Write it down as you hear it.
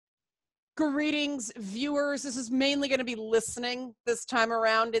Greetings, viewers. This is mainly going to be listening this time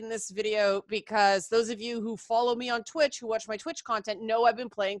around in this video because those of you who follow me on Twitch, who watch my Twitch content, know I've been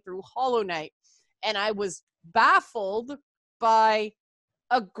playing through Hollow Knight. And I was baffled by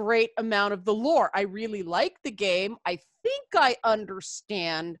a great amount of the lore. I really like the game. I think I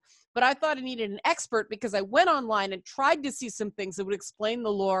understand, but I thought I needed an expert because I went online and tried to see some things that would explain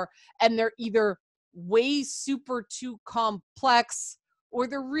the lore, and they're either way super too complex or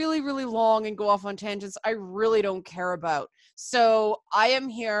they're really, really long and go off on tangents I really don't care about. So I am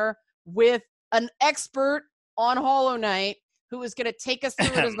here with an expert on Hollow Knight who is going to take us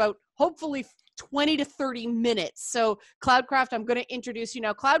through it in about, hopefully, 20 to 30 minutes. So Cloudcraft, I'm going to introduce you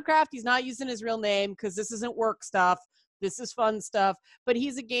now. Cloudcraft, he's not using his real name because this isn't work stuff. This is fun stuff. But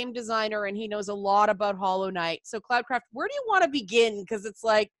he's a game designer and he knows a lot about Hollow Knight. So Cloudcraft, where do you want to begin? Because it's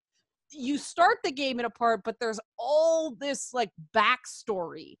like, you start the game in a part, but there's all this like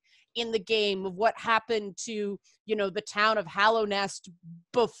backstory in the game of what happened to, you know, the town of Hallow Nest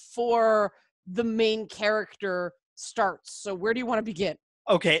before the main character starts. So where do you want to begin?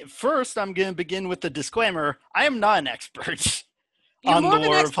 Okay, first I'm going to begin with the disclaimer. I am not an expert You're on more the of an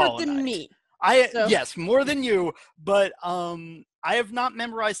lore of expert Hollow than Knight. me. Yes, more than you, but I have not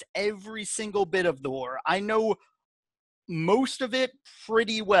memorized every single bit of the lore. I know most of it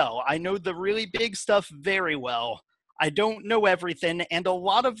pretty well. I know the really big stuff very well. I don't know everything, and a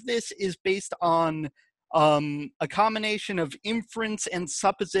lot of this is based on a combination of inference and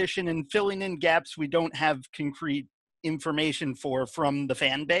supposition and filling in gaps we don't have concrete information for from the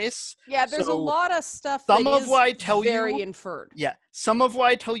fan base. Yeah, there's a lot of stuff some that of is what I tell very you, inferred. Yeah, some of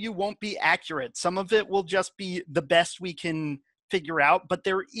what I tell you won't be accurate. Some of it will just be the best we can figure out, but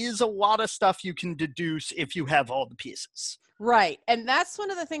there is a lot of stuff you can deduce if you have all the pieces. Right. And that's one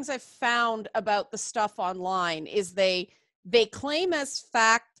of the things I've found about the stuff online is they claim as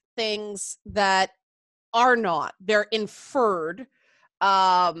fact things that are not. They're inferred.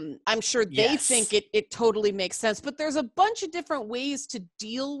 I'm sure they think it totally makes sense, but there's a bunch of different ways to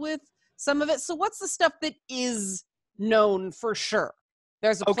deal with some of it. So what's the stuff that is known for sure?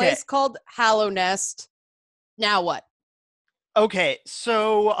 There's a place called Hallow Nest. Now what? Okay,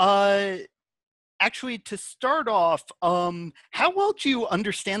 so actually, to start off, how well do you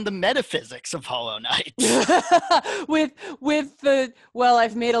understand the metaphysics of Hollow Knight? Well,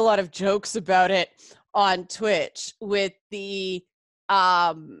 I've made a lot of jokes about it on Twitch with the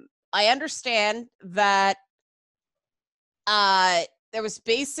I understand that there was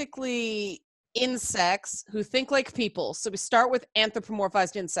basically insects who think like people. So we start with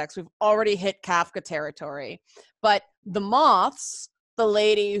anthropomorphized insects. We've already hit Kafka territory. But the moths, the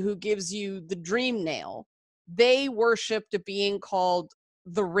lady who gives you the dream nail, they worshipped a being called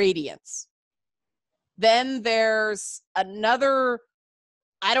the Radiance. Then there's another,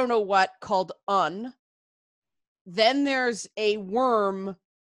 I don't know what, called Then there's a worm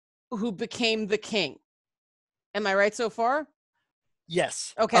who became the king. Am I right so far?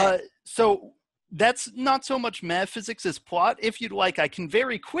 Yes. Okay. So that's not so much metaphysics as plot. If you'd like, I can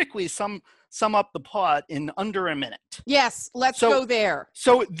very quickly sum up the plot in under a minute. Yes, let's go there.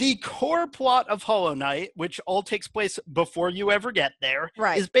 So the core plot of Hollow Knight, which all takes place before you ever get there,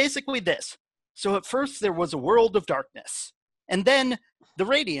 is basically this. So at first there was a world of darkness. And then the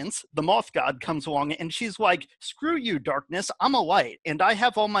Radiance, the moth god, comes along and she's like, screw you, darkness, I'm a light, and I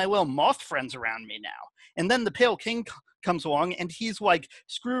have all my little moth friends around me now. And then the Pale King comes along and he's like,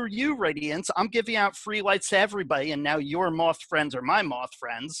 screw you, Radiance, I'm giving out free lights to everybody, and now your moth friends are my moth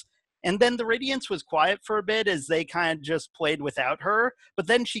friends. And then the Radiance was quiet for a bit as they kind of just played without her. But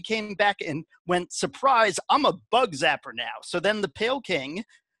then she came back and went, surprise, I'm a bug zapper now. So then the Pale King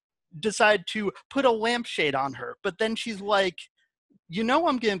decided to put a lampshade on her. But then she's like, you know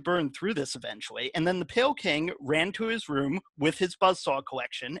I'm going to burn through this eventually. And then the Pale King ran to his room with his buzzsaw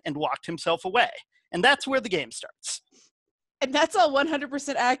collection and locked himself away. And that's where the game starts. And that's all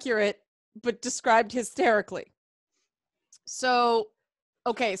 100% accurate, but described hysterically. So,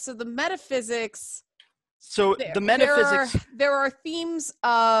 okay, so the metaphysics. So the metaphysics. There are themes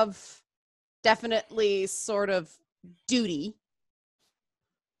of definitely sort of duty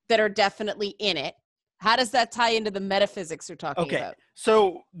that are definitely in it. How does that tie into the metaphysics you're talking about? Okay,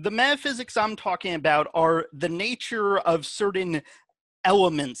 so the metaphysics I'm talking about are the nature of certain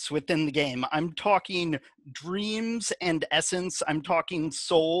elements within the game. I'm talking dreams and essence. I'm talking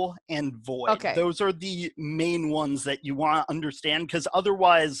soul and void. Okay. Those are the main ones that you want to understand, because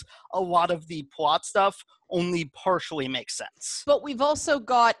otherwise a lot of the plot stuff only partially makes sense. But we've also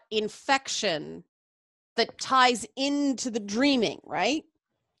got infection that ties into the dreaming, right?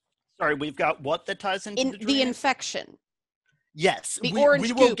 Sorry, we've got what that ties into the dreaming? The infection. Yes, The we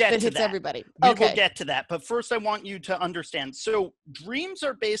orange will goop get that to hits that. everybody. We Okay. will get to that. But first, I want you to understand. So dreams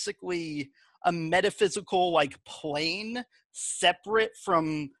are basically a metaphysical like plane separate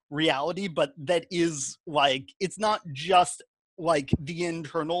from reality, but that is like, it's not just like the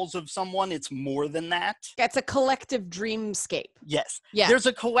internals of someone, it's more than that. It's a collective dreamscape. Yes. Yeah. There's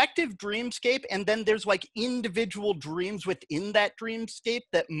a collective dreamscape, and then there's like individual dreams within that dreamscape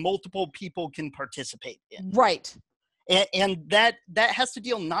that multiple people can participate in. Right. And that has to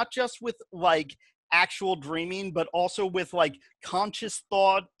deal not just with like actual dreaming, but also with like conscious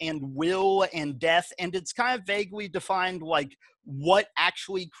thought and will and death. And it's kind of vaguely defined like what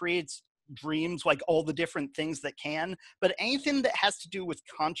actually creates dreams, like all the different things that can. But anything that has to do with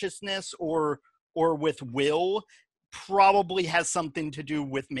consciousness or with will probably has something to do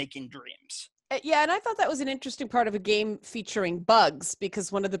with making dreams. Yeah, and I thought that was an interesting part of a game featuring bugs,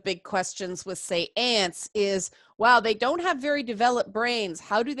 because one of the big questions with, say, ants is, wow, they don't have very developed brains.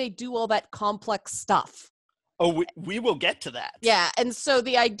 How do they do all that complex stuff? Oh, we will get to that. Yeah, and so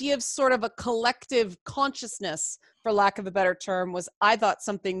the idea of sort of a collective consciousness, for lack of a better term, was, I thought,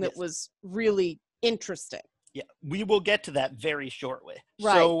 something that was really interesting. Yeah, we will get to that very shortly.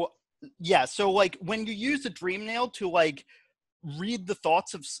 Right. So, yeah, so like when you use a dream nail to like read the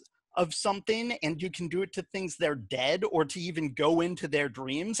thoughts of something, and you can do it to things they're dead, or to even go into their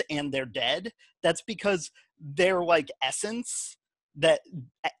dreams and they're dead, that's because they're like essence,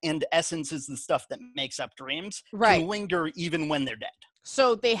 and essence is the stuff that makes up dreams, can linger even when they're dead.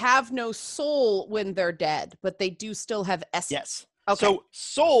 So they have no soul when they're dead, but they do still have essence. Yes. Okay. So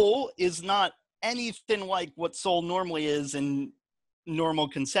soul is not anything like what soul normally is in normal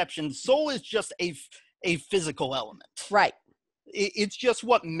conception. Soul is just a physical element. Right. It's just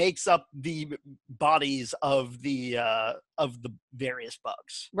what makes up the bodies of the various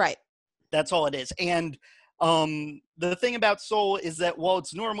bugs. Right. That's all it is. And the thing about soul is that while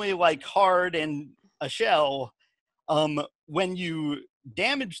it's normally like hard and a shell, when you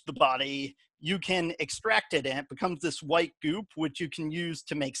damage the body, you can extract it, and it becomes this white goop, which you can use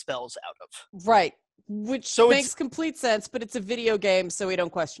to make spells out of. Right. Which makes complete sense, but it's a video game, so we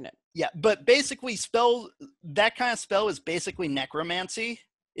don't question it. Yeah, but basically that kind of spell is basically necromancy.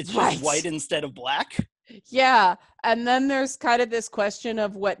 It's just white instead of black. Yeah, and then there's kind of this question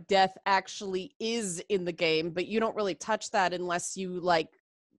of what death actually is in the game, but you don't really touch that unless you like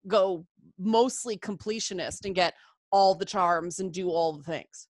go mostly completionist and get all the charms and do all the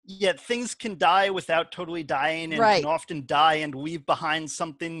things. Yeah, things can die without totally dying, and can often die and leave behind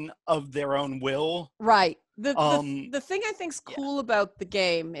something of their own will. Right. The thing I think's cool about the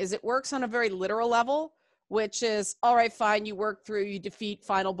game is it works on a very literal level, which is, all right, fine, you work through, you defeat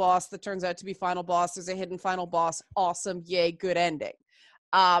final boss that turns out to be final boss. There's a hidden final boss. Awesome. Yay, good ending.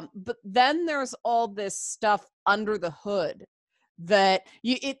 But then there's all this stuff under the hood that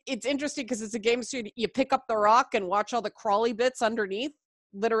it's interesting because it's a game, so you pick up the rock and watch all the crawly bits underneath,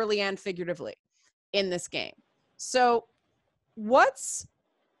 literally and figuratively, in this game. So what's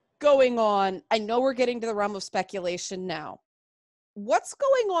going on? I know we're getting to the realm of speculation now. What's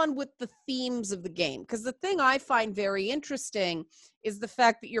going on with the themes of the game? Because the thing I find very interesting is the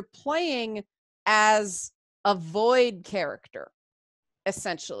fact that you're playing as a void character,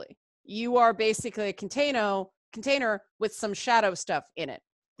 essentially. You are basically a container with some shadow stuff in it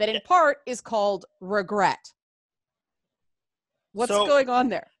that in part is called regret. What's going on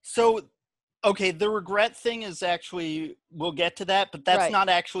there? So, okay, the regret thing is actually, we'll get to that, but that's not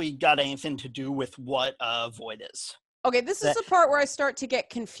actually got anything to do with what void is. Okay, this is the part where I start to get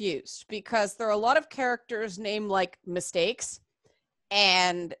confused, because there are a lot of characters named like mistakes,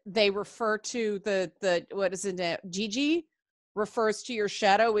 and they refer to the what is it? Gigi refers to your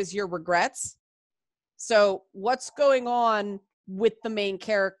shadow as your regrets. So what's going on with the main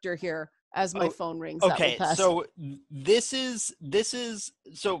character here? As my phone rings. Okay, so this is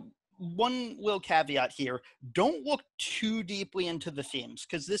so one little caveat here. Don't look too deeply into the themes,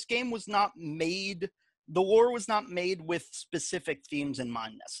 because this game was not made. The lore was not made with specific themes in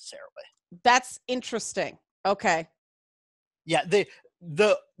mind necessarily. That's interesting. Okay. Yeah,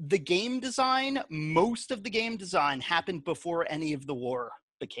 the game design, most of the game design happened before any of the lore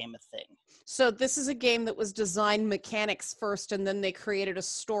became a thing. So this is a game that was designed mechanics first, and then they created a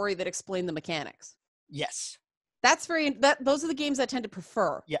story that explained the mechanics. Yes. That's those are the games I tend to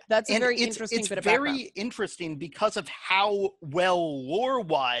prefer. Yeah. That's a very interesting bit of background. It's very interesting because of how well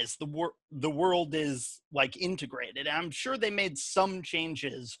lore-wise the world is like integrated. I'm sure they made some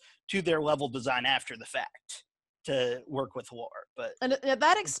changes to their level design after the fact. to work with lore. But and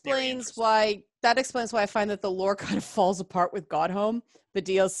that explains why I find that the lore kind of falls apart with Godhome, the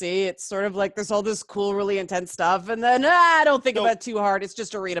DLC. It's sort of like there's all this cool, really intense stuff, and then I don't think about it too hard. It's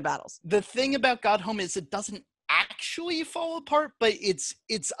just arena battles. The thing about Godhome is it doesn't actually fall apart, but it's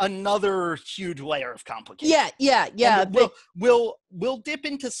another huge layer of complication. Yeah. And we'll dip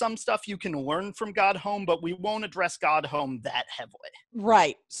into some stuff you can learn from Godhome, but we won't address Godhome that heavily.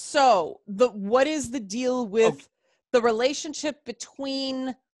 Right. So what is the deal with the relationship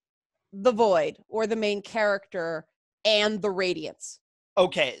between the Void, or the main character, and the Radiance?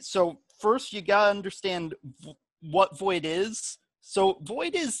 Okay, so first you gotta understand what Void is. So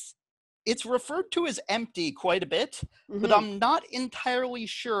Void it's referred to as empty quite a bit, but I'm not entirely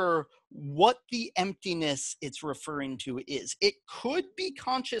sure what the emptiness it's referring to is. It could be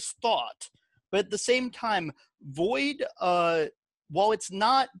conscious thought, but at the same time, Void, while it's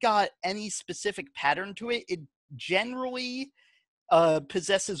not got any specific pattern to it, it generally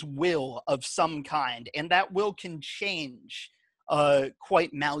possesses will of some kind, and that will can change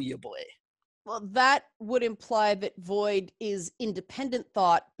quite malleably. Well, that would imply that Void is independent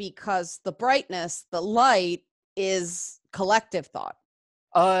thought, because the brightness, the light, is collective thought.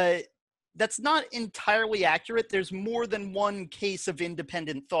 That's not entirely accurate. There's more than one case of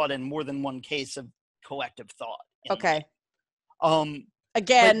independent thought and more than one case of collective thought. Okay.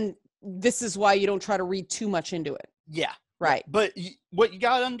 Again, this is why you don't try to read too much into it. Yeah. Right. But what you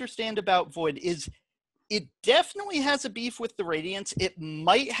gotta understand about Void is it definitely has a beef with the Radiance. It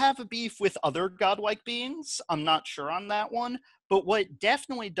might have a beef with other godlike beings. I'm not sure on that one. But what it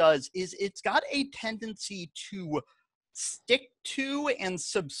definitely does is it's got a tendency to stick to and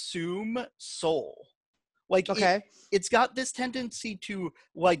subsume soul. Like, it's got this tendency to,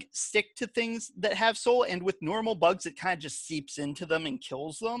 like, stick to things that have soul, and with normal bugs, it kind of just seeps into them and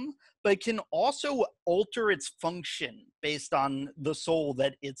kills them. But it can also alter its function based on the soul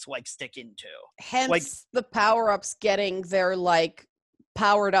that it's, like, sticking to. Hence, like, the power-ups getting their, like,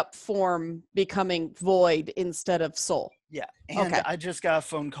 powered-up form becoming Void instead of soul. Yeah, and I just got a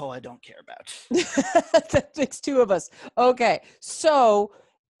phone call I don't care about. That makes two of us. Okay, so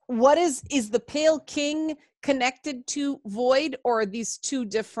what is the Pale King connected to Void, or are these two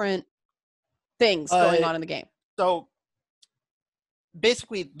different things going on in the game? So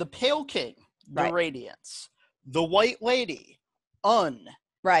basically, the Pale King, the Radiance, the White Lady, Grim,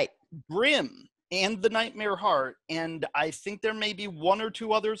 and the Nightmare Heart, and I think there may be one or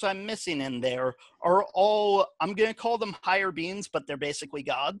two others I'm missing in there, are all, I'm going to call them higher beings, but they're basically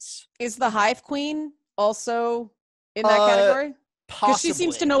gods. Is the Hive Queen also in that category? Because she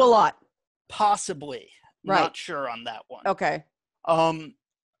seems to know a lot. Possibly. Not sure on that one. Okay.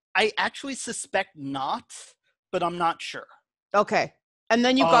 I actually suspect not, but I'm not sure. Okay. And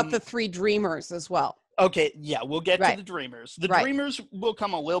then you've got the three Dreamers as well. Okay, yeah, we'll get to the Dreamers. The Dreamers will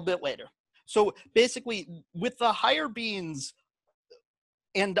come a little bit later. So basically, with the higher beings,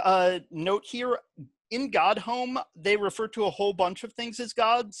 and note here, in Godhome, they refer to a whole bunch of things as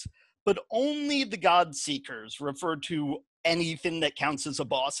gods, but only the God Seekers refer to anything that counts as a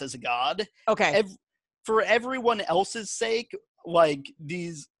boss as a god. Okay. For everyone else's sake, like,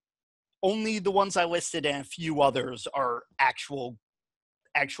 only the ones I listed and a few others are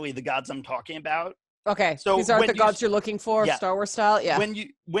actually the gods I'm talking about. Okay, so these aren't the gods you're looking for, Star Wars style? Yeah.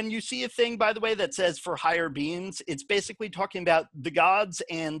 When you see a thing, by the way, that says for higher beings, it's basically talking about the gods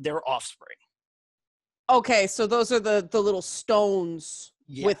and their offspring. Okay, so those are the little stones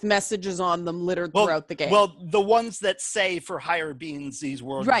with messages on them littered throughout the game. Well, the ones that say for higher beings, these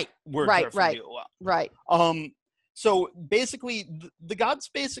words are for you. Right. So basically, the gods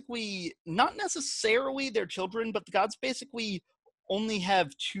basically, not necessarily their children, but the gods basically only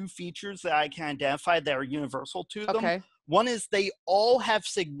have two features that I can identify that are universal to them. Okay. One is they all have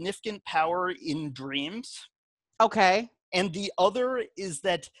significant power in dreams. Okay. And the other is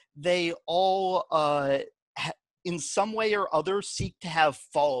that they all, in some way or other, seek to have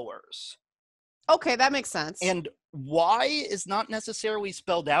followers. Okay, that makes sense. And why is not necessarily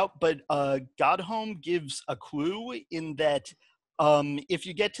spelled out, but Godhome gives a clue in that if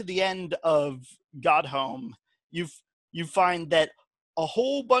you get to the end of Godhome, you find that a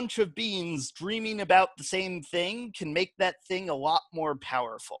whole bunch of beings dreaming about the same thing can make that thing a lot more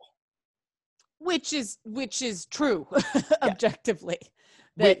powerful. Which is true, objectively.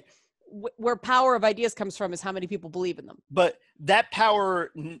 That where power of ideas comes from is how many people believe in them. But that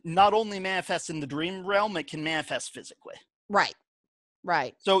power not only manifests in the dream realm, it can manifest physically. Right.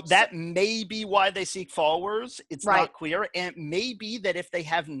 So that may be why they seek followers. It's not clear. And it may be that if they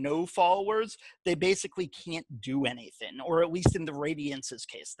have no followers, they basically can't do anything. Or at least in the Radiance's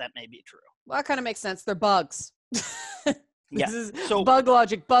case, that may be true. Well, that kind of makes sense. They're bugs. Yeah. This is So bug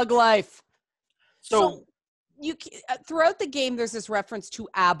logic, bug life. So you throughout the game, there's this reference to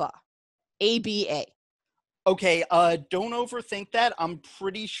ABBA, ABA. Okay, don't overthink that. I'm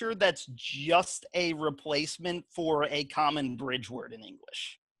pretty sure that's just a replacement for a common bridge word in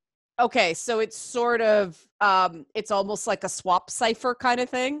English. Okay, so it's sort of, it's almost like a swap cipher kind of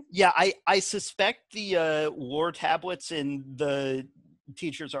thing? Yeah, I suspect the lore tablets in the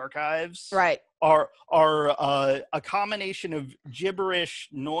teacher's archives right. are a combination of gibberish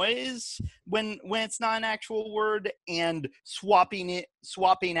noise when it's not an actual word and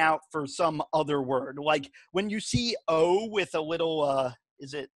swapping out for some other word. Like when you see O with a little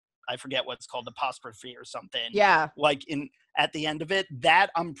I forget what's called, apostrophe or something. Yeah. Like at the end of it, that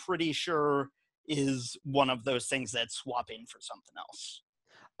I'm pretty sure is one of those things that's swapping for something else.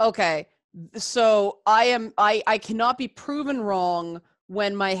 Okay. So I cannot be proven wrong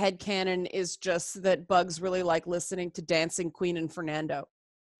when my headcanon is just that bugs really like listening to Dancing Queen and Fernando.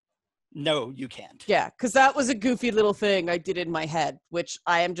 No, you can't. Yeah, because that was a goofy little thing I did in my head, which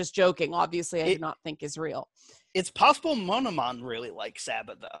I am just joking. Obviously, I do not think is real. It's possible Monomon really likes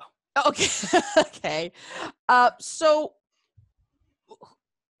Saba, though. Okay. Okay. So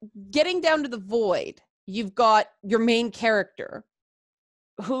getting down to the void, you've got your main character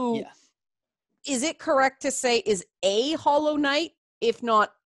who, is it correct to say, is a Hollow Knight, if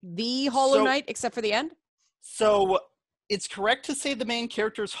not the Hollow Knight, except for the end? So it's correct to say the main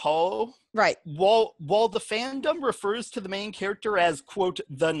character's Hollow. Right. While the fandom refers to the main character as, quote,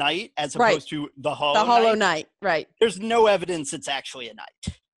 the Knight, as opposed to the Hollow Knight. The Hollow Knight, right. There's no evidence it's actually a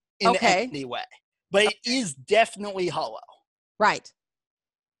knight in any way. But it is definitely Hollow. Right.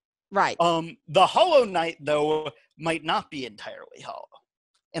 Right. The Hollow Knight, though, might not be entirely hollow.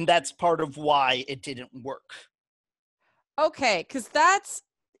 And that's part of why it didn't work. Okay, because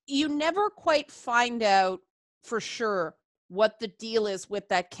you never quite find out for sure what the deal is with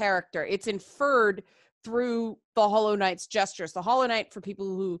that character. It's inferred through the Hollow Knight's gestures. The Hollow Knight, for people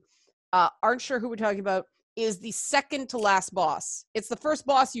who aren't sure who we're talking about, is the second to last boss. It's the first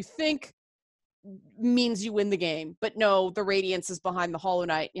boss you think means you win the game, but no, the Radiance is behind the Hollow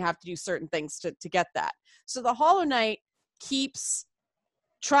Knight. You have to do certain things to get that. So the Hollow Knight keeps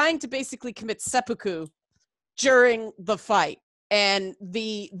trying to basically commit seppuku during the fight, and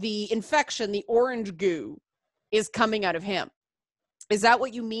the infection, the orange goo, is coming out of him. Is that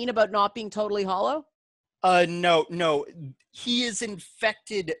what you mean about not being totally hollow? No. He is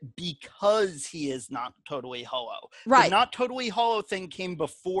infected because he is not totally hollow. Right. The not totally hollow thing came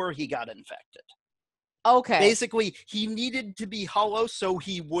before he got infected. Okay. Basically, he needed to be hollow so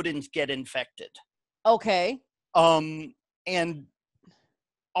he wouldn't get infected. Okay. And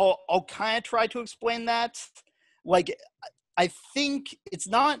I'll kind of try to explain that. Like, I think it's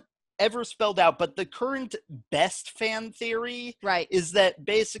not ever spelled out, but the current best fan theory is that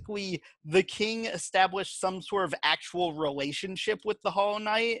basically the king established some sort of actual relationship with the Hollow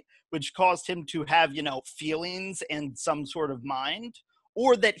Knight, which caused him to have, feelings and some sort of mind,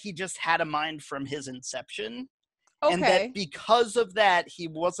 or that he just had a mind from his inception. Okay. And that because of that, he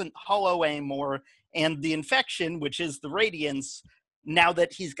wasn't hollow anymore, and the infection, which is the Radiance, now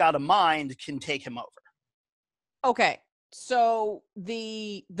that he's got a mind, can take him over. Okay. So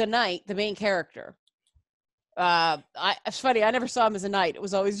the knight, the main character, it's funny, I never saw him as a knight. It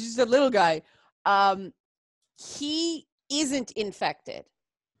was always just a little guy. He isn't infected,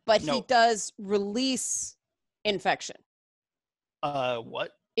 but he does release infection.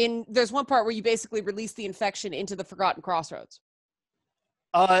 What? There's one part where you basically release the infection into the Forgotten Crossroads.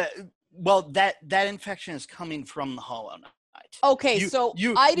 Well, that infection is coming from the Hollow Knight. Okay, so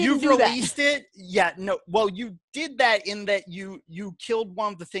I didn't do that. You've released it? Yeah, no. Well, you did that in that you killed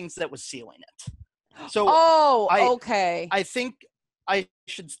one of the things that was sealing it. So okay. I think I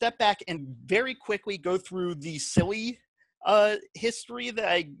should step back and very quickly go through the silly history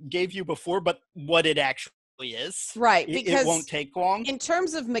that I gave you before, but what it actually is. Right, because it won't take long. In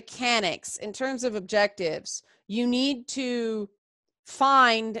terms of mechanics, in terms of objectives, you need to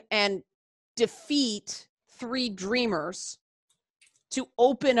find and defeat 3 dreamers to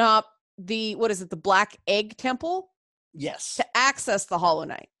open up the Black Egg Temple? Yes. To access the Hollow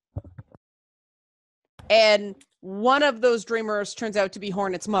Knight. And one of those dreamers turns out to be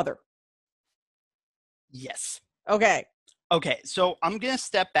Hornet's mother. Yes. Okay, so I'm going to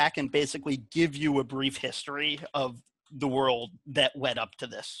step back and basically give you a brief history of the world that led up to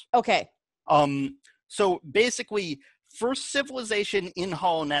this. Okay. So basically, first civilization in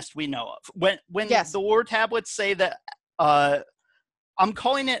Hollow Nest we know of. When the lore tablets say that, I'm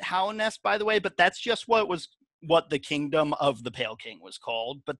calling it Hollow Nest, by the way, but that's just what the kingdom of the Pale King was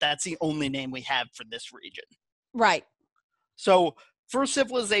called. But that's the only name we have for this region. Right. So first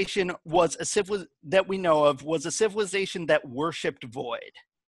civilization was that we know of was a civilization that worshipped void.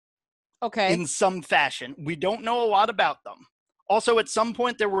 Okay. In some fashion. We don't know a lot about them. Also, at some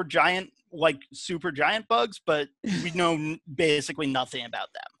point, there were giant, like super giant bugs, but we know basically nothing about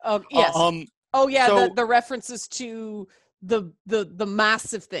them. Oh, yes. So, the references to the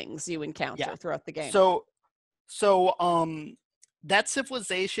massive things you encounter throughout the game. So that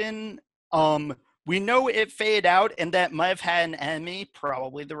civilization, we know it faded out, and that might have had an enemy,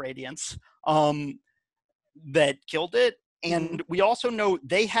 probably the Radiants, that killed it. And we also know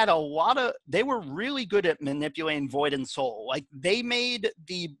they had they were really good at manipulating void and soul. Like, they made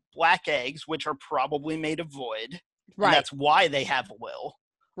the black eggs, which are probably made of void. Right. And that's why they have a will.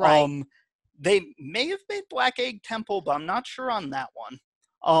 Right. They may have made Black Egg Temple, but I'm not sure on that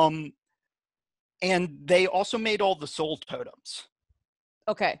one. And they also made all the soul totems.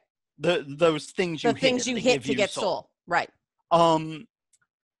 Okay. Those things you hit to get soul. Right.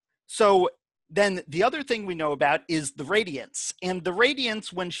 So then the other thing we know about is the Radiance. And the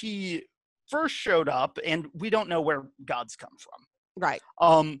Radiance, when she first showed up, and we don't know where gods come from. Right.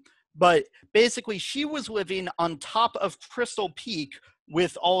 But basically, she was living on top of Crystal Peak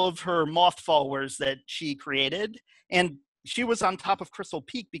with all of her moth followers that she created. And she was on top of Crystal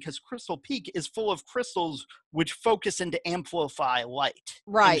Peak because Crystal Peak is full of crystals which focus and amplify light.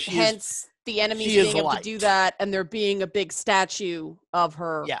 Right. Hence the enemies being able to do that, and there being a big statue of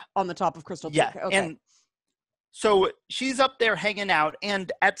her on the top of Crystal Peak. Yeah. Okay. And so she's up there hanging out,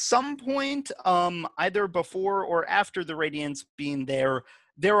 and at some point, either before or after the Radiance being there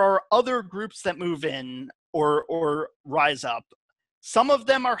are other groups that move in or rise up. Some of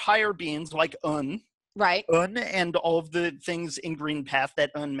them are higher beings, like Right. And all of the things in Green Path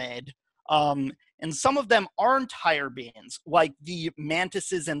that made. And some of them aren't higher beings, like the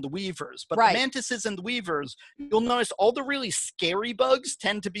Mantises and the Weavers. But the Mantises and the Weavers, you'll notice all the really scary bugs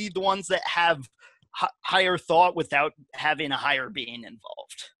tend to be the ones that have higher thought without having a higher being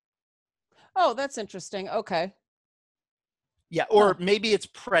involved. Oh, that's interesting. Okay. Yeah, or maybe it's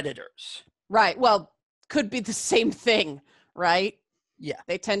predators. Right. Well, could be the same thing, right? Yeah.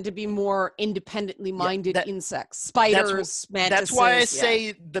 They tend to be more independently minded insects. Spiders, mantises. That's why I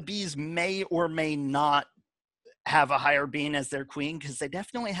say the bees may or may not have a higher being as their queen, because they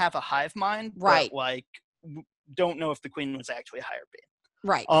definitely have a hive mind. Right. But, like, don't know if the queen was actually a higher being.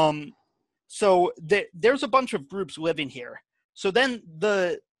 Right. So there's a bunch of groups living here. So then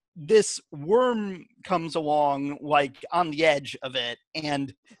this worm comes along, like, on the edge of it,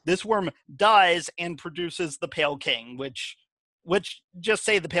 and this worm dies and produces the Pale King, which just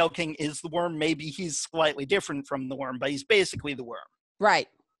say the Pale King is the worm. Maybe he's slightly different from the worm, but he's basically the worm. Right.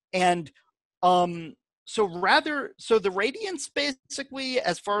 And so the Radiance, basically,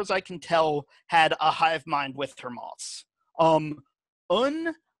 as far as I can tell, had a hive mind with her moths.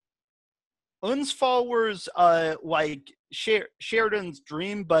 Un's followers like Sheridan's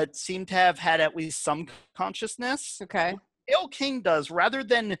dream, but seem to have had at least some consciousness. Okay. Pale King does, rather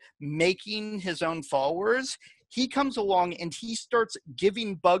than making his own followers, he comes along and he starts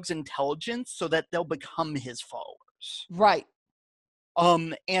giving bugs intelligence so that they'll become his followers. Right.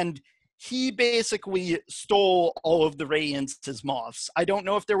 And he basically stole all of the Radiance's moths. I don't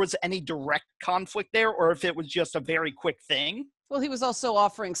know if there was any direct conflict there or if it was just a very quick thing. Well, he was also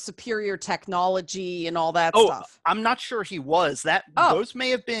offering superior technology and all that stuff. I'm not sure he was. Those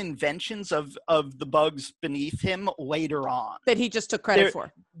may have been inventions of the bugs beneath him later on. That he just took credit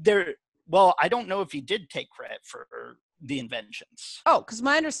for. Well, I don't know if he did take credit for the inventions. Oh, because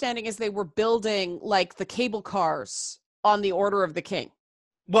my understanding is they were building, like, the cable cars on the Order of the King.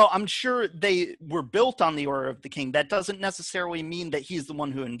 Well, I'm sure they were built on the Order of the King. That doesn't necessarily mean that he's the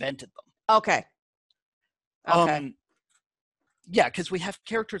one who invented them. Okay. Yeah, because we have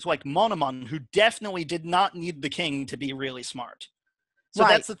characters like Monomon who definitely did not need the king to be really smart. So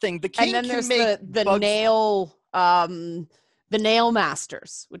that's the thing. The king and then there's the Nail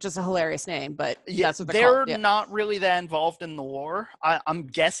Masters, which is a hilarious name, but that's what they're not really that involved in the lore. I'm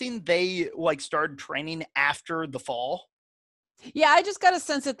guessing they started training after the fall. Yeah, I just got a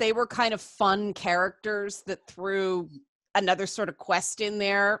sense that they were kind of fun characters that threw another sort of quest in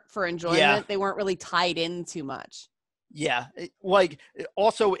there for enjoyment. Yeah. They weren't really tied in too much. Yeah,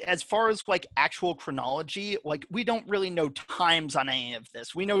 also, as far as actual chronology, we don't really know times on any of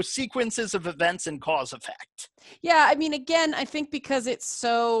this. We know sequences of events and cause effect. Yeah, I mean, again, I think because it's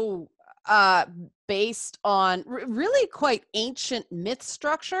so based on really quite ancient myth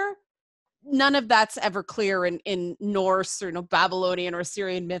structure, none of that's ever clear in Norse or Babylonian or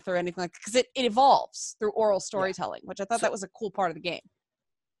Assyrian myth or anything like that, because it evolves through oral storytelling, which I thought that was a cool part of the game.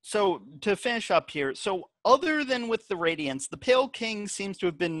 So to finish up here, so other than with the Radiance, the Pale King seems to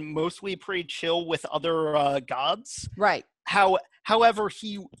have been mostly pretty chill with other gods. Right. However,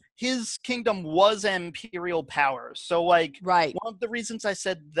 his kingdom was imperial power. So like right. one of the reasons I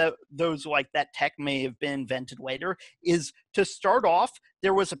said that those like that tech may have been invented later is to start off,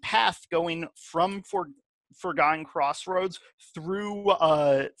 there was a path going from Forgotten Crossroads through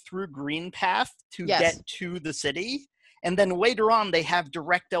Green Path to get to the city. And then later on, they have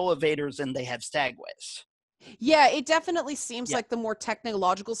direct elevators and they have stagways. Yeah, it definitely seems like the more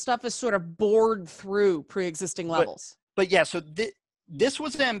technological stuff is sort of bored through pre-existing levels. But yeah, so this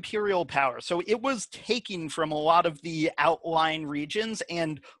was an imperial power. So it was taking from a lot of the outlying regions.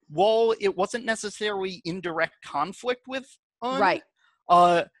 And while it wasn't necessarily in direct conflict with Un,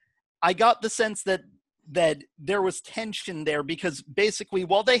 I got the sense that there was tension there because basically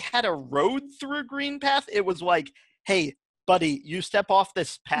while they had a road through Green Path, it was like, hey, buddy, you step off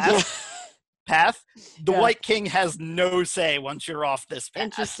this path. The White King has no say once you're off this path.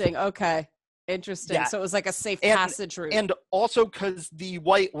 Interesting. Okay. Interesting. Yeah. So it was like a safe passage route. And also because the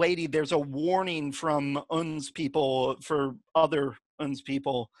White Lady, there's a warning from Un's people for other Un's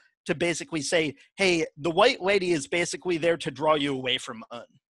people to basically say, hey, the White Lady is basically there to draw you away from Un.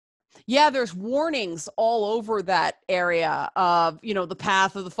 Yeah, there's warnings all over that area of, the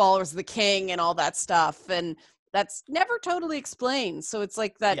path of the followers of the king and all that stuff. And that's never totally explained. So it's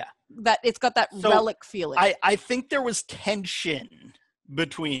like that it's got that relic feeling. I think there was tension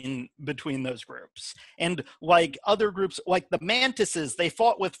between those groups. And like other groups, like the Mantises, they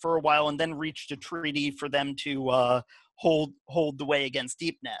fought with for a while and then reached a treaty for them to hold the way against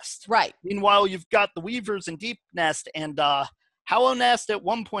Deep Nest. Right. Meanwhile, you've got the Weavers in Deep Nest, and Hollow Nest at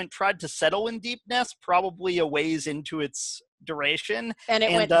one point tried to settle in Deep Nest, probably a ways into its duration. And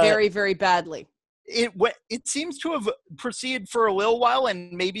it went very, very badly. It seems to have proceeded for a little while,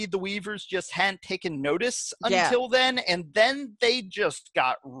 and maybe the Weavers just hadn't taken notice until then, and then they just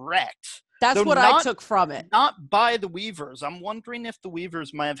got wrecked. That's what I took from it. Not by the Weavers. I'm wondering if the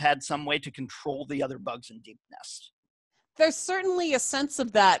Weavers might have had some way to control the other bugs in Deep Nest. There's certainly a sense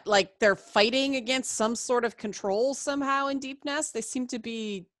of that, like they're fighting against some sort of control somehow in Deep Nest. They seem to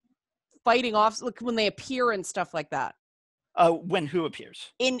be fighting off, like when they appear and stuff like that. When who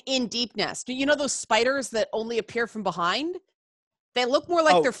appears? In Deep Nest. You know those spiders that only appear from behind? They look more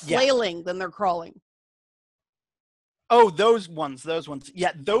like they're flailing than they're crawling. Oh, those ones.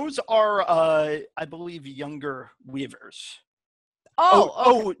 Yeah, those are, I believe, younger Weavers.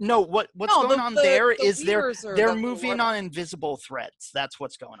 Oh, no, what's going on there is they're moving on invisible threads. That's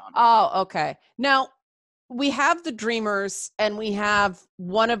what's going on. Oh, okay. Now, we have the Dreamers, and we have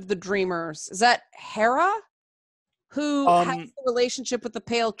one of the Dreamers. Is that Hera? Who has the relationship with the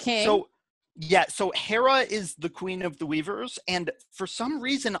Pale King? So Hera is the queen of the Weavers, and for some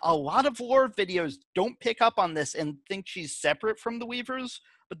reason, a lot of lore videos don't pick up on this and think she's separate from the Weavers,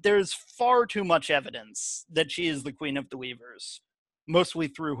 but there's far too much evidence that she is the queen of the Weavers, mostly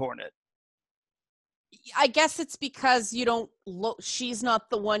through Hornet. I guess it's because she's not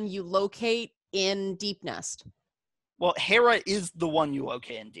the one you locate in Deep Nest. Well, Hera is the one you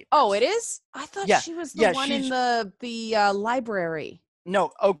locate in Deep Nest. Oh, it is? I thought she was the one in the library.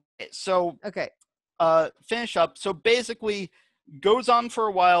 No, okay. So finish up. So basically, goes on for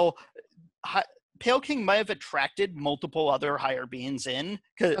a while. Pale King might have attracted multiple other higher beings in,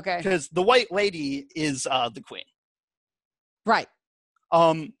 because the White Lady is the queen. Right.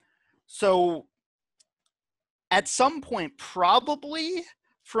 So at some point, probably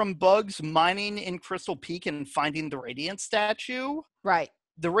from bugs mining in Crystal Peak and finding the Radiance statue. Right.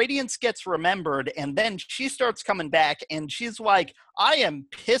 The Radiance gets remembered, and then she starts coming back, and she's like, I am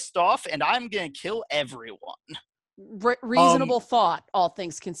pissed off, and I'm going to kill everyone. Reasonable thought, all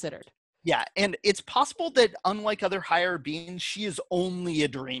things considered. Yeah, and it's possible that, unlike other higher beings, she is only a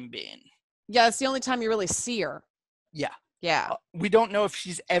dream being. Yeah, it's the only time you really see her. Yeah. Yeah. We don't know if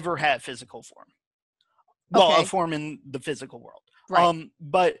she's ever had physical form. Well, a form in the physical world. Right.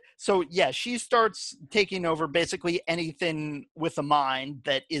 But so yeah, she starts taking over basically anything with a mind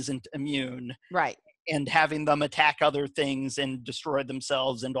that isn't immune. Right. And having them attack other things and destroy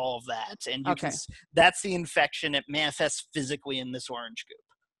themselves and all of that. And that's the infection. It manifests physically in this orange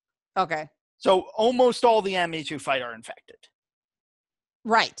goop. Okay. So almost all the enemies who fight are infected.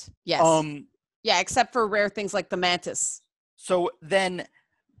 Right. Yes. Yeah, except for rare things like the mantis. So then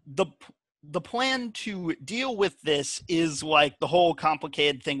the plan to deal with this is like the whole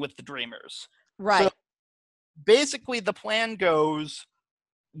complicated thing with the Dreamers. Right. So basically the plan goes,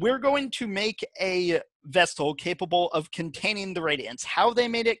 we're going to make a vessel capable of containing the Radiance. How they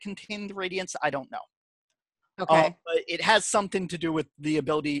made it contain the Radiance, I don't know. Okay. But it has something to do with the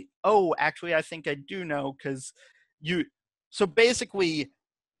ability. Oh, actually, I think I do know, because so basically,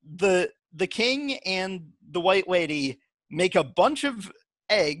 the king and the white lady make a bunch of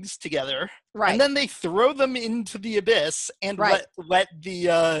eggs together, Right. and then they throw them into the abyss and Right. let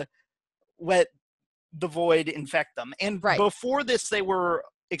the void infect them. And Right. before this, they were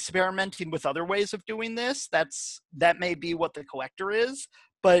experimenting with other ways of doing this. That may be what the collector is,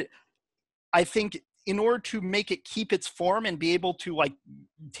 but I think in order to make it keep its form and be able to like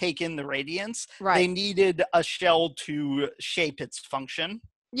take in the radiance, they needed a shell to shape its function.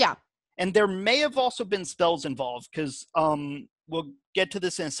 Yeah. And there may have also been spells involved, because we'll get to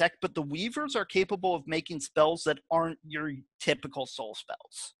this in a sec, but the weavers are capable of making spells that aren't your typical soul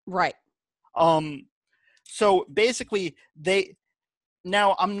spells. Right. So basically,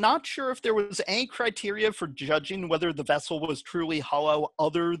 now, I'm not sure if there was any criteria for judging whether the vessel was truly hollow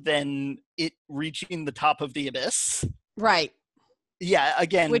other than it reaching the top of the abyss. Right. Yeah,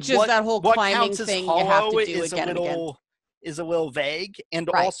 again, which is that whole climbing thing you have to do again and again. Is a little vague, and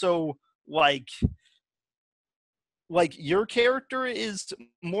also like your character is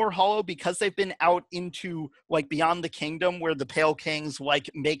more hollow because they've been out into like beyond the kingdom, where the Pale King's like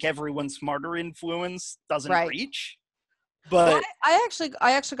make everyone smarter influence doesn't reach. But well, I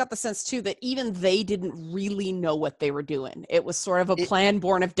actually got the sense too that even they didn't really know what they were doing. It was sort of a plan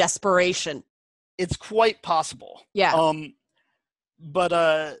born of desperation. It's quite possible. Yeah.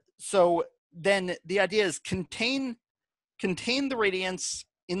 But so then the idea is contain the radiance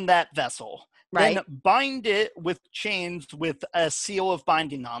in that vessel. Right. Then bind it with chains with a seal of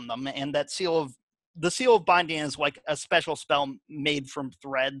binding on them, and the seal of binding is like a special spell made from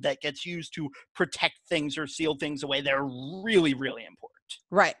thread that gets used to protect things or seal things away. They're really, really important.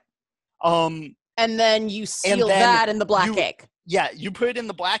 Right. And then you seal that in the black egg. Yeah, you put it in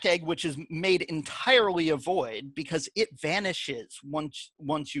the black egg, which is made entirely of void because it vanishes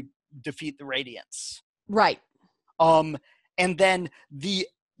once you defeat the radiance. Right. And then the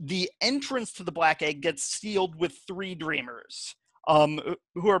entrance to the black egg gets sealed with 3 dreamers.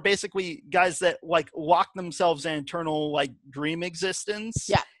 Who are basically guys that like lock themselves in eternal like dream existence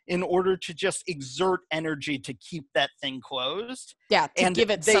in order to just exert energy to keep that thing closed. Yeah, to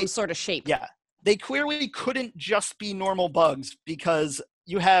give it some sort of shape. Yeah. They clearly couldn't just be normal bugs, because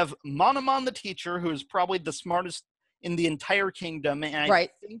you have Monomon the teacher, who is probably the smartest in the entire kingdom, and I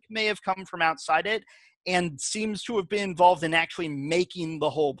think may have come from outside it, and seems to have been involved in actually making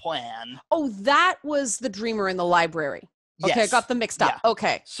the whole plan. Oh, that was the dreamer in the library. Okay, yes. I got them mixed up. Yeah.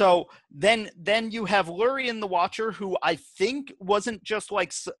 Okay. So then you have Lurien the Watcher, who I think wasn't just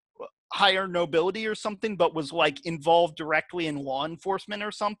like higher nobility or something, but was like involved directly in law enforcement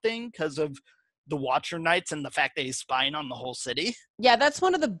or something because of the Watcher Knights and the fact that he's spying on the whole city. Yeah, that's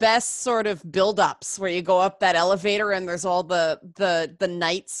one of the best sort of build-ups, where you go up that elevator and there's all the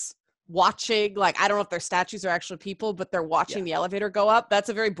knights watching. Like, I don't know if their statues are actual people, but they're watching the elevator go up. That's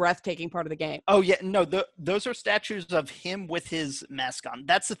a very breathtaking part of the game. Oh yeah, no, those are statues of him with his mask on.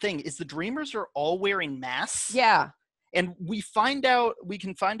 That's the thing, is the dreamers are all wearing masks. Yeah. And we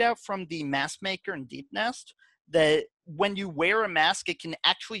can find out from the mask maker in Deep Nest that when you wear a mask, it can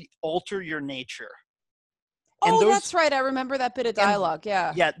actually alter your nature. And that's right. I remember that bit of dialogue.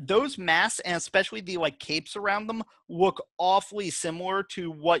 Yeah. Yeah, those masks, and especially the like capes around them, look awfully similar to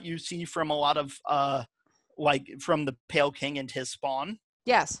what you see from a lot of like from the Pale King and his spawn.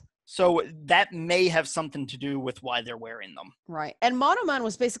 Yes. So that may have something to do with why they're wearing them. Right. And Monomon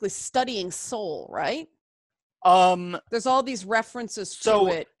was basically studying soul, right? There's all these references to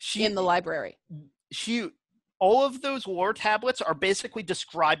it in the library. All of those lore tablets are basically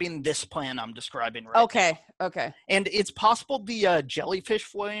describing this plan I'm describing right now. Okay. And it's possible the jellyfish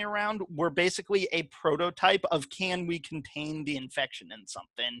floating around were basically a prototype of, can we contain the infection in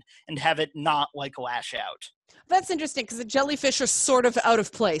something and have it not like lash out? That's interesting, because the jellyfish are sort of out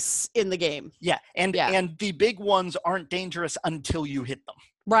of place in the game. Yeah, and the big ones aren't dangerous until you hit them.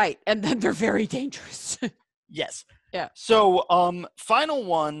 Right, and then they're very dangerous. Yes. Yeah. So, final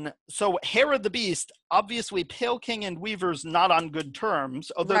one. So, Hera the Beast, obviously Pale King and Weaver's not on good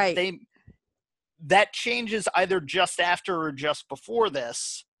terms, although that changes either just after or just before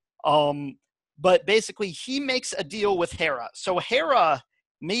this. But basically, he makes a deal with Hera. So, Hera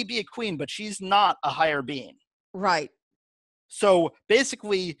may be a queen, but she's not a higher being. Right. So,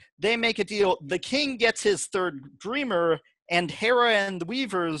 basically, they make a deal. The king gets his 3rd dreamer, and Hera and the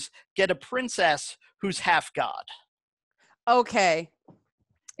Weavers get a princess who's half god. Okay.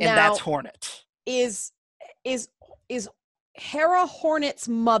 And now, that's Hornet. Is Hera Hornet's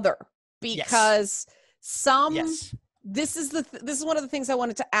mother? Because this is one of the things I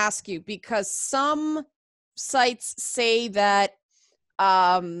wanted to ask you, because some sites say that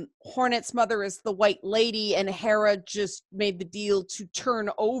Hornet's mother is the White Lady, and Hera just made the deal to turn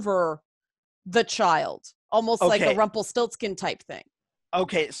over the child, almost like a Rumpelstiltskin type thing.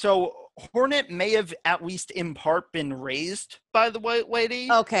 Okay, so Hornet may have at least in part been raised by the White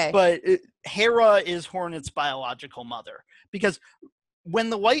Lady. Okay. But Hera is Hornet's biological mother. Because when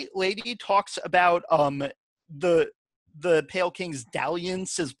the White Lady talks about the Pale King's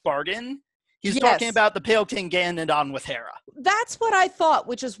dalliance as bargain, he's talking about the Pale King getting it on with Hera. That's what I thought,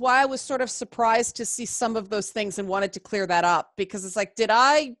 which is why I was sort of surprised to see some of those things and wanted to clear that up. Because it's like, did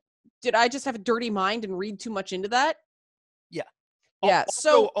I just have a dirty mind and read too much into that? Yeah. Yeah.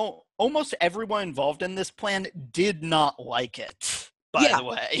 Also, almost everyone involved in this plan did not like it, by the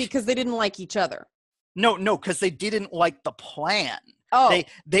way. Because they didn't like each other. No, because they didn't like the plan. Oh.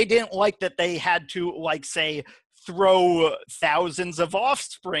 They didn't like that they had to, like, say, throw thousands of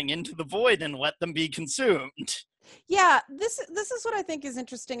offspring into the void and let them be consumed. Yeah, this is what I think is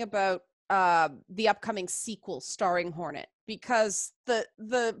interesting about the upcoming sequel starring Hornet, because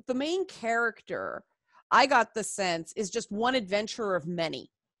the main character, I got the sense, is just one adventurer of many,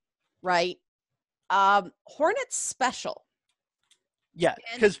 right? Hornet's special. Yeah,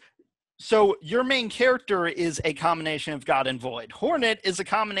 because so your main character is a combination of God and Void. Hornet is a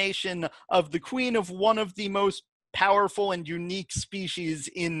combination of the queen of one of the most powerful and unique species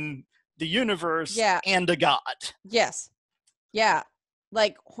in the universe and a god. Yes. Yeah.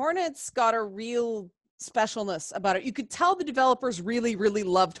 Like, Hornet's got a real specialness about it. You could tell the developers really, really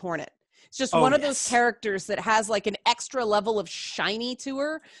loved Hornet. It's just one of those characters that has like an extra level of shiny to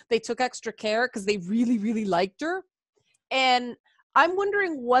her. They took extra care because they really, really liked her. And I'm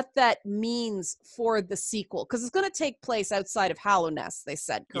wondering what that means for the sequel, because it's going to take place outside of Hallownest, they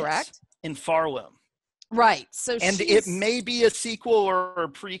said, correct? Yes, in Farloom. Right. So it may be a sequel or a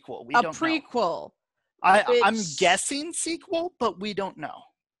prequel. We don't know. A prequel. I'm guessing sequel, but we don't know.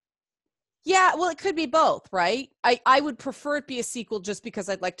 Yeah, well, it could be both, right? I would prefer it be a sequel just because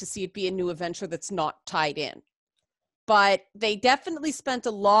I'd like to see it be a new adventure that's not tied in. But they definitely spent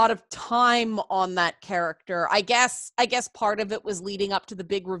a lot of time on that character. I guess part of it was leading up to the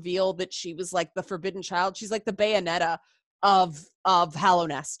big reveal that she was like the forbidden child. She's like the Bayonetta of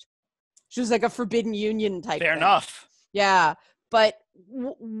Hallownest. She was like a forbidden union type Fair thing. enough. Yeah. But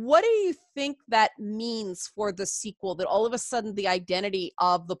what do you think that means for the sequel, that all of a sudden the identity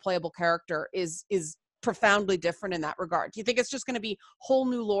of the playable character is profoundly different in that regard? Do you think it's just going to be whole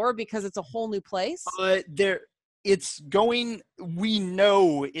new lore because it's a whole new place? We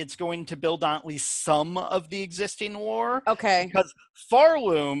know it's going to build on at least some of the existing lore. Okay. Because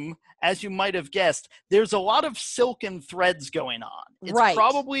Farloom, as you might have guessed, there's a lot of silken threads going on. It's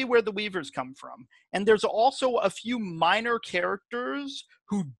probably where the Weavers come from. And there's also a few minor characters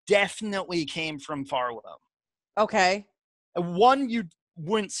who definitely came from Farloom. Okay. One you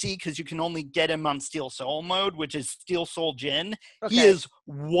wouldn't see because you can only get him on Steel Soul mode, which is Steel Soul Jin. Okay. He is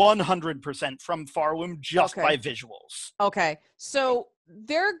 100% from Farloom just by visuals. Okay. So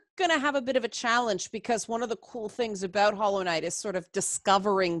they're going to have a bit of a challenge, because one of the cool things about Hollow Knight is sort of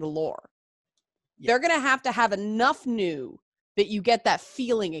discovering the lore. Yeah. They're going to have enough new that you get that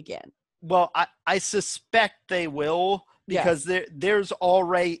feeling again. Well, I suspect they will, because there's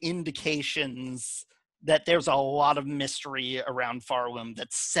already indications that there's a lot of mystery around Farloom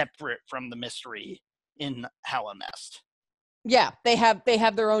that's separate from the mystery in Hallownest. Yeah, they have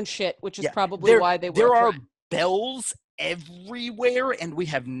their own shit, which is probably why they were. There are bells everywhere, and we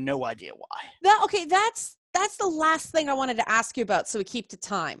have no idea why. That's the last thing I wanted to ask you about, so we keep to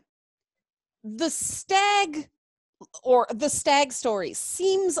time. The stag story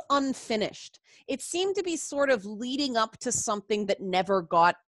seems unfinished. It seemed to be sort of leading up to something that never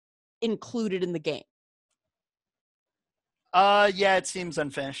got included in the game. Yeah, it seems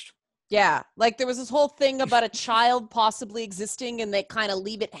unfinished. Yeah, like there was this whole thing about a child possibly existing, and they kind of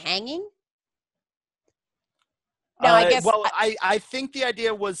leave it hanging. Now, I guess. Well, I think the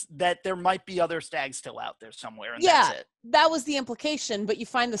idea was that there might be other stags still out there somewhere, and that's it. That was the implication, but you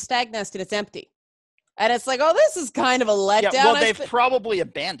find the stag nest and it's empty. And it's like, oh, this is kind of a letdown. Yeah, well, they've probably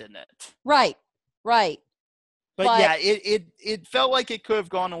abandoned it. Right. But yeah, it felt like it could have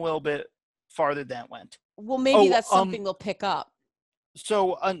gone a little bit farther than it went. Well, maybe that's something they'll pick up.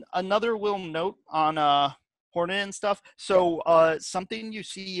 So another little note on Hornet and stuff. So something you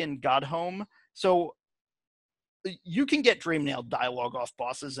see in Godhome. So you can get Dreamnail dialogue off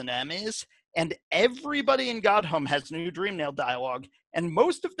bosses and enemies, and everybody in Godhome has new Dreamnail dialogue, and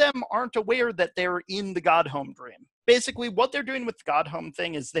most of them aren't aware that they're in the Godhome dream. Basically, what they're doing with the Godhome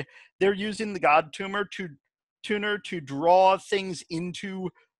thing is they're using the God Tuner to draw things into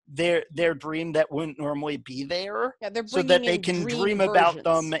their dream that wouldn't normally be there. Yeah, they're so bringing that they in can dream dream about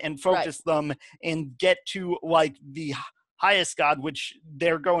versions. them and focus them and get to like the highest god, which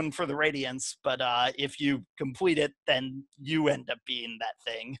they're going for the radiance. But if you complete it, then you end up being that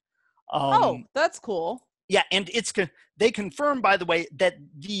thing. Oh, that's cool. Yeah, and they confirm, by the way, that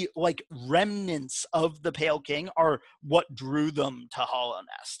the like remnants of the Pale King are what drew them to Hollow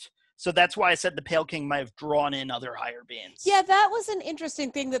Nest. So that's why I said the Pale King might have drawn in other higher beings. Yeah, that was an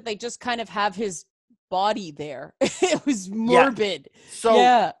interesting thing that they just kind of have his body there. It was morbid.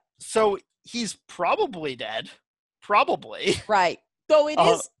 Yeah. So he's probably dead. Probably. Right. Though it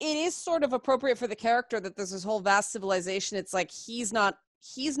is sort of appropriate for the character that there's this whole vast civilization. It's like he's not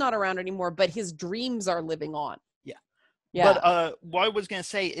around anymore, but his dreams are living on. Yeah. Yeah. But what I was going to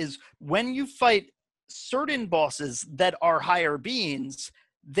say is when you fight certain bosses that are higher beings,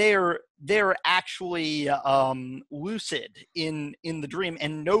 they're actually lucid in the dream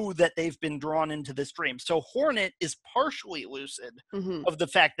and know that they've been drawn into this dream. So Hornet is partially lucid of the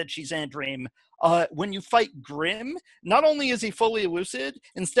fact that she's in a dream. When you fight Grim, not only is he fully lucid,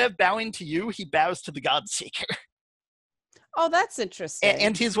 instead of bowing to you, he bows to the Godseeker. Oh, that's interesting.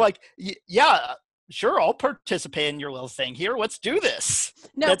 And he's like, yeah, sure, I'll participate in your little thing here. Let's do this.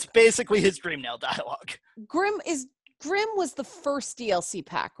 Now, that's basically his dream nail dialogue. Grim was the first DLC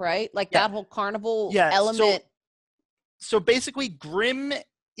pack, right? Like that whole carnival element. So basically, Grim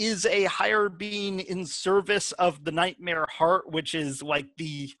is a higher being in service of the Nightmare Heart, which is like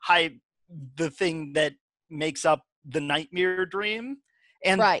the thing that makes up the Nightmare Dream.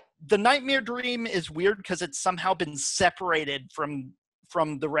 And the Nightmare Dream is weird because it's somehow been separated from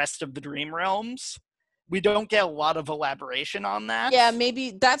the rest of the dream realms. We don't get a lot of elaboration on that. Yeah,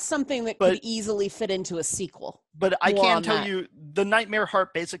 maybe that's something that could easily fit into a sequel. But I can tell you, the Nightmare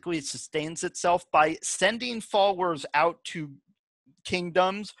Heart basically sustains itself by sending followers out to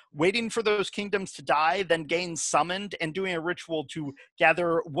kingdoms, waiting for those kingdoms to die, then getting summoned and doing a ritual to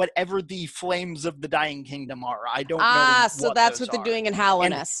gather whatever the flames of the dying kingdom are. I don't know. So that's what they're doing in Hollow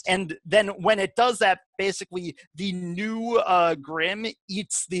Nest. And then when it does that, basically the new Grim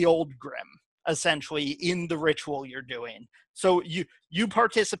eats the old Grim, essentially, in the ritual you're doing. So you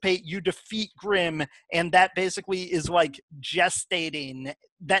participate, you defeat Grim, and that basically is like gestating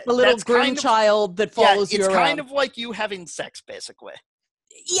that the little Grim child that follows you around. It's kind of like you having sex, basically.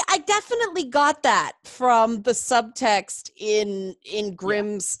 Yeah, I definitely got that from the subtext in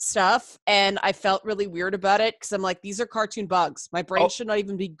Grimm's stuff, and I felt really weird about it because I'm like, these are cartoon bugs. My brain should not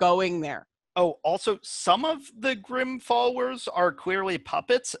even be going there. Oh, also, some of the Grimm followers are clearly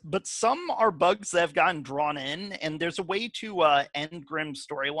puppets, but some are bugs that have gotten drawn in, and there's a way to end Grimm's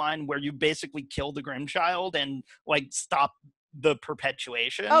storyline where you basically kill the Grimm child and, like, stop the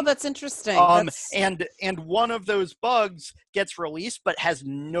perpetuation. Oh, that's interesting. And one of those bugs gets released, but has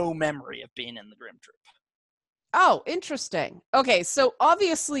no memory of being in the Grimm troop. Oh, interesting. Okay, so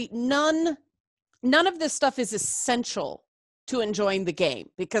obviously none of this stuff is essential to enjoying the game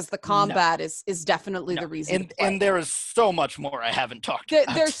because the combat is definitely the reason. And there is so much more I haven't talked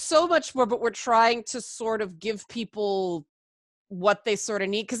about. There's so much more, but we're trying to sort of give people what they sort of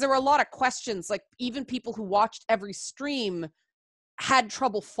need because there were a lot of questions. Like even people who watched every stream had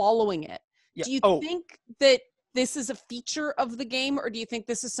trouble following it. Yeah. Do you think that this is a feature of the game, or do you think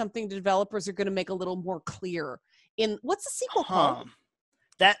this is something the developers are going to make a little more clear in what's the sequel called?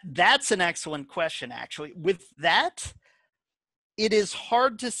 That's an excellent question, actually. With that, it is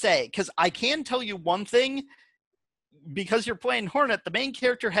hard to say, because I can tell you one thing, because you're playing Hornet, the main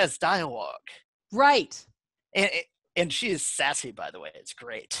character has dialogue. Right. And she is sassy, by the way. It's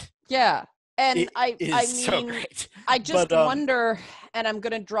great. Yeah. And I mean, so great. I just wonder, and I'm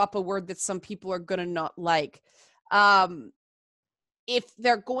going to drop a word that some people are going to not like, if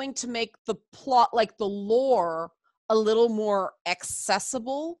they're going to make the plot, like the lore, a little more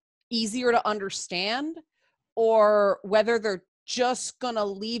accessible, easier to understand, or whether they're just going to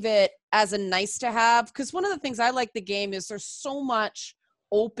leave it as a nice to have. Because one of the things I like the game is there's so much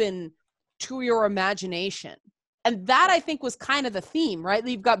open to your imagination. And that, I think, was kind of the theme, right?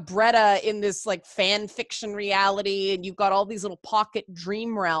 You've got Bretta in this, like, fan fiction reality, and you've got all these little pocket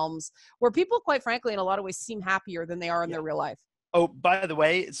dream realms where people, quite frankly, in a lot of ways seem happier than they are in their real life. Oh, by the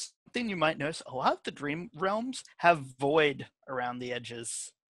way, it's something you might notice. A lot of the dream realms have void around the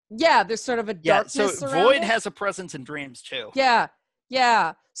edges. Yeah, there's sort of a darkness so around void it. has a presence in dreams, too. Yeah.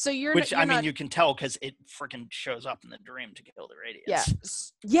 So you're you can tell because it freaking shows up in the dream to kill the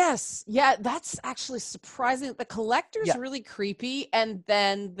radiance. Yes. Yeah, that's actually surprising. The collector's really creepy, and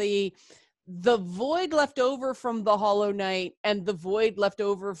then the void left over from the Hollow Knight and the void left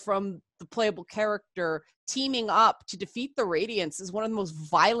over from the playable character teaming up to defeat the Radiants is one of the most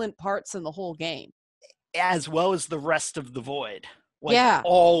violent parts in the whole game. As well as the rest of the Void. Like, yeah.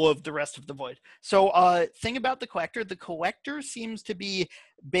 all of the rest of the Void. So, thing about the Collector seems to be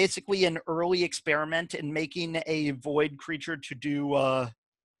basically an early experiment in making a Void creature to do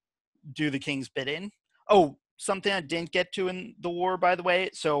the King's bidding. Oh, something I didn't get to in the war, by the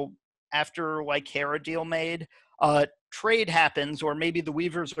way. So, after, like, Hera deal made, trade happens, or maybe the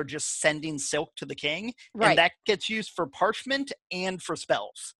Weavers are just sending silk to the King, and that gets used for parchment and for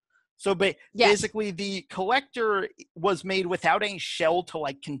spells. So basically, the Collector was made without any shell to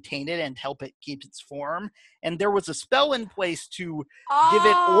like contain it and help it keep its form. And there was a spell in place to give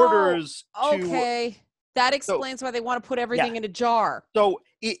it orders to... Okay. That explains why they want to put everything in a jar. So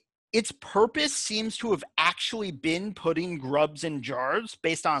its purpose seems to have actually been putting grubs in jars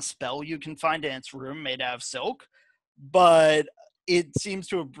based on a spell you can find in its room made out of silk. But it seems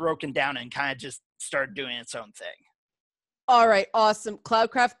to have broken down and kind of just started doing its own thing. All right, awesome.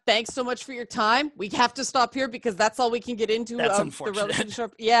 Cloudcraft, thanks so much for your time. We have to stop here because that's all we can get into. That's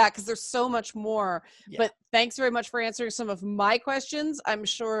unfortunate. Yeah, because there's so much more. Yeah. But thanks very much for answering some of my questions. I'm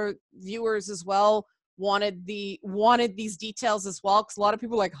sure viewers as well wanted these details as well, because a lot of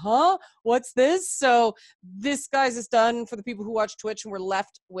people are like, huh? What's this? So this, guys, is done for the people who watch Twitch and we're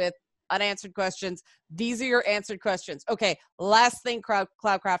left with unanswered questions. These are your answered questions. Okay, last thing,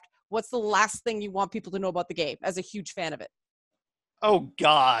 Cloudcraft. What's the last thing you want people to know about the game as a huge fan of it? Oh,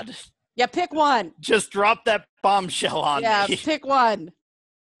 God. Yeah, pick one. Just drop that bombshell on me. Yeah, pick one.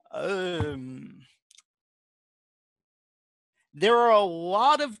 There are a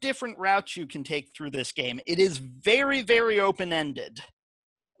lot of different routes you can take through this game. It is very, very open-ended.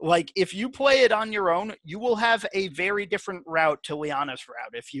 Like, if you play it on your own, you will have a very different route to Liana's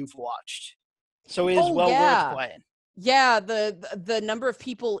route if you've watched. So it is worth playing. Yeah, the number of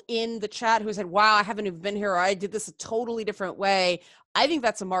people in the chat who said, wow, I haven't even been here, or I did this a totally different way. I think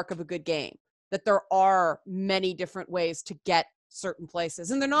that's a mark of a good game, that there are many different ways to get certain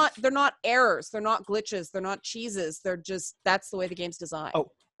places. And they're not errors, they're not glitches, they're not cheeses. They're just, that's the way the game's designed.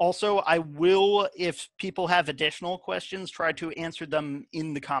 Oh, also, I will, if people have additional questions, try to answer them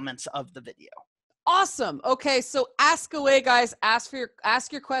in the comments of the video. Awesome. Okay, so ask away, guys. Ask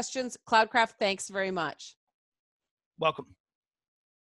your questions. Cloudcraft, thanks very much. Welcome.